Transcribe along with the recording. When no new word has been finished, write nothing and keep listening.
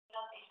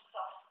te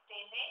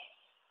sostenés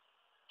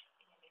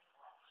en el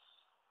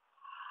esfuerzo.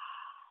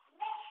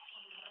 La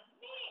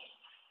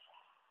firmeza.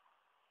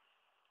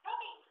 No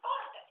me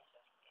importa si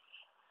sos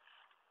inteligente,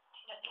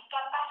 sino tu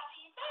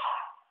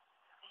capacidad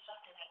de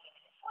sostenerte en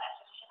el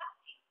esfuerzo. Se llama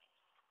firmeza.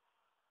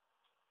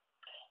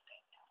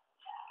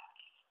 Espectacular.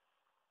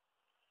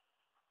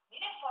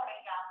 Miren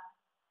Forrest Gump.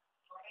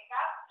 Forrest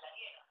Gump, la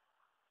vieron.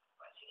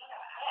 Pues si no la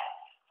van a ver.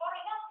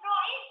 Forrest Gump no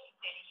es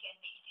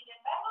inteligente y sin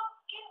embargo,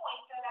 ¿qué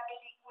muestra la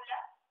película?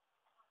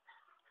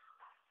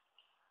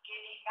 Que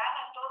les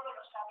gana a todos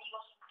los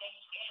amigos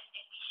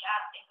inteligentes,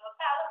 brillantes,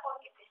 dotados,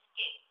 porque se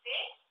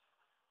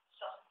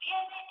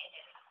sostiene en el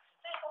esfuerzo.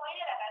 Entonces, como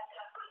ella la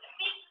canción,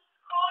 Big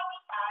Honey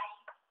Pie,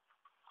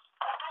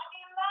 I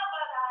love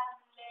that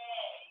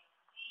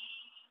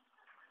lady,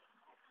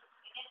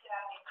 en ese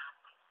alemán.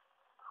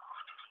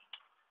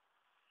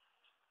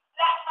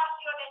 Las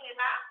pasiones de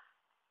más,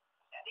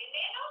 o sea, de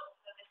menos,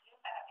 lo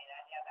decían para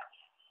medallar la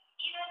vida.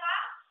 Y de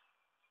más,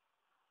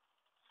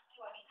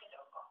 qué bonito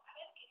loco. A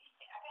ver qué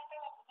dice, acá está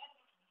la primera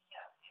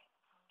definición.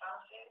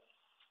 Entonces,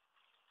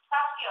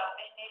 pasión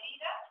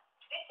desmedida,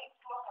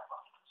 defectuosa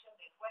constitución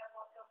del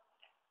cuerpo,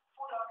 locura,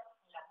 furor,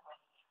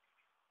 melancolía.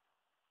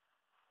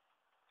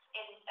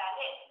 El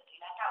talento y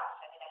la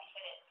causa de la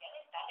diferencia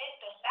del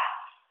talento es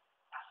la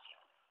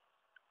pasión.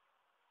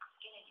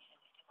 ¿Qué le dicen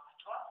de este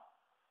monstruo?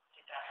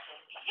 Se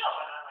pidió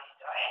con lo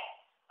nuestro,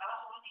 ¿eh? Vamos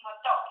a un último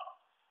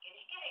tópico. Que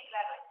les quede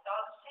claro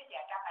entonces, de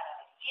acá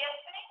para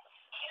siempre,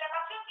 que la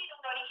pasión tiene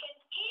un origen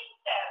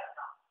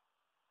interno.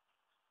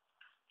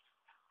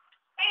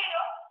 Pero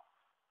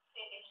se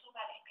le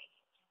suma la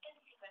experiencia. Está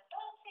diciendo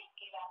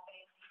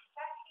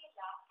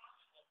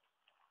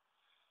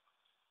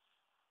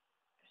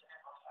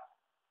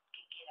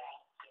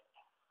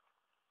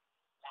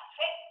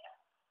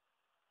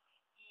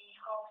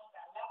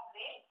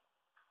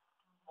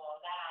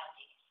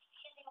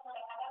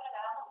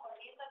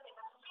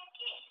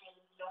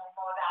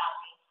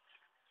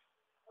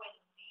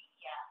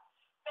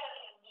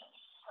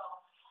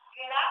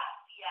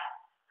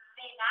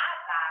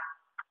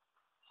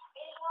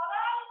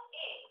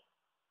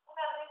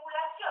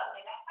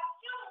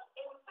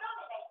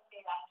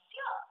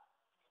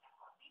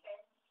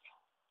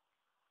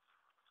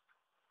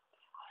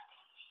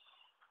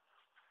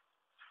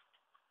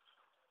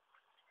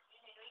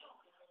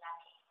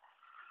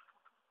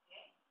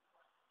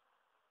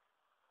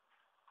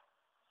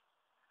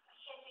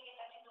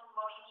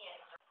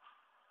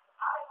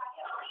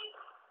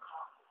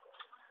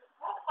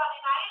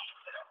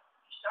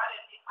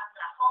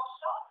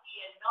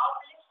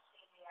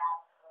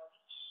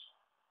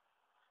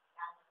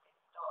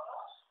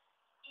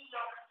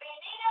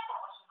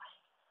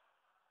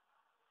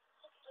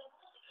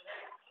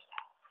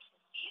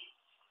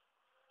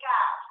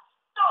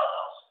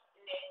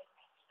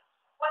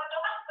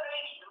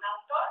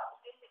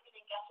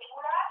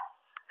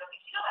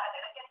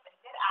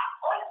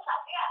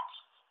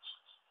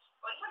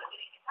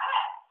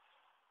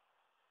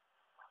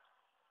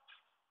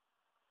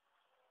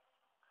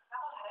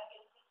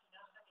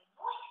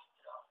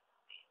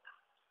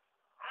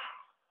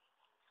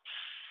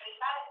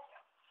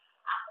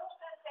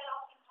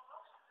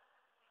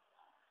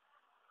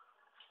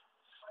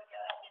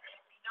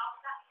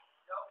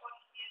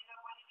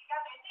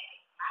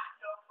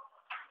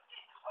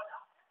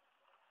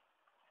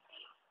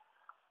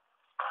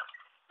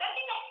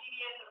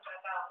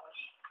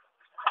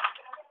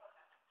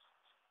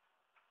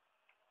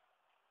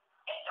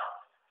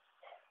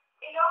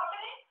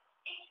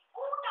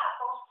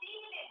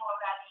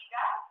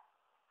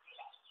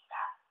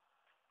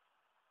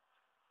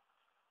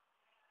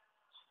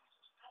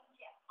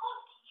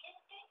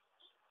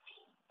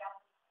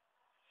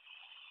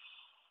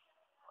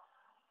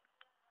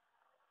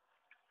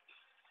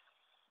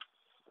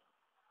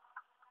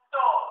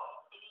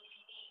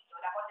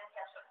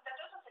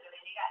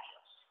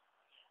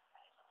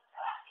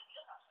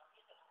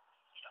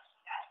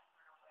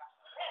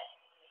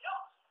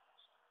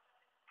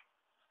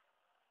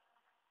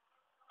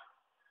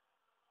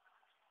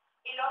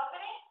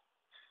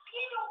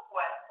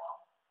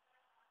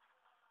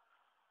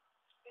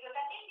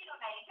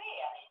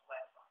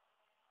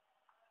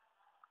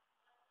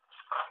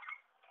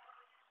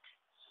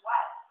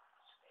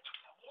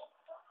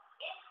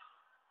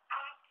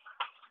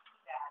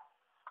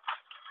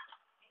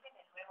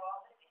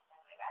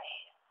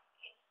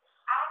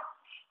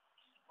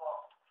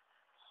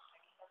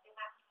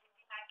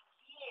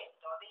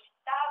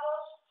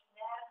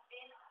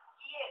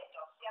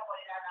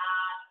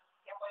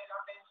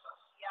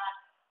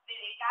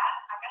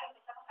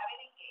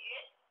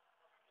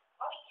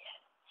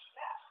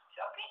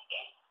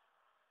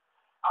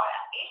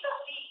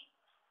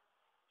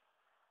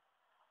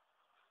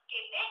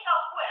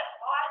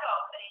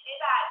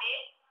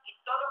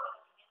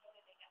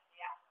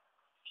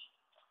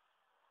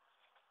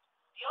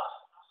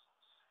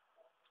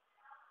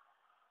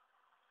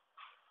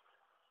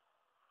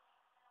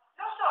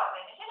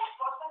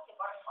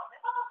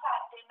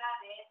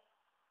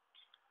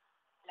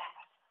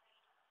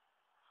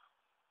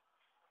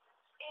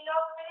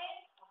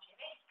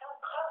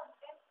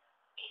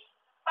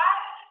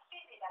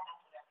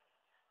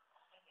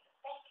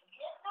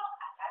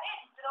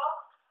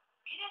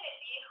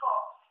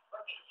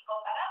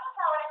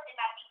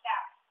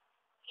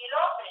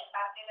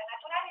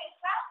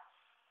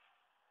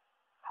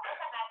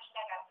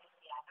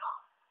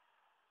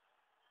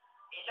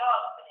el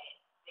hombre.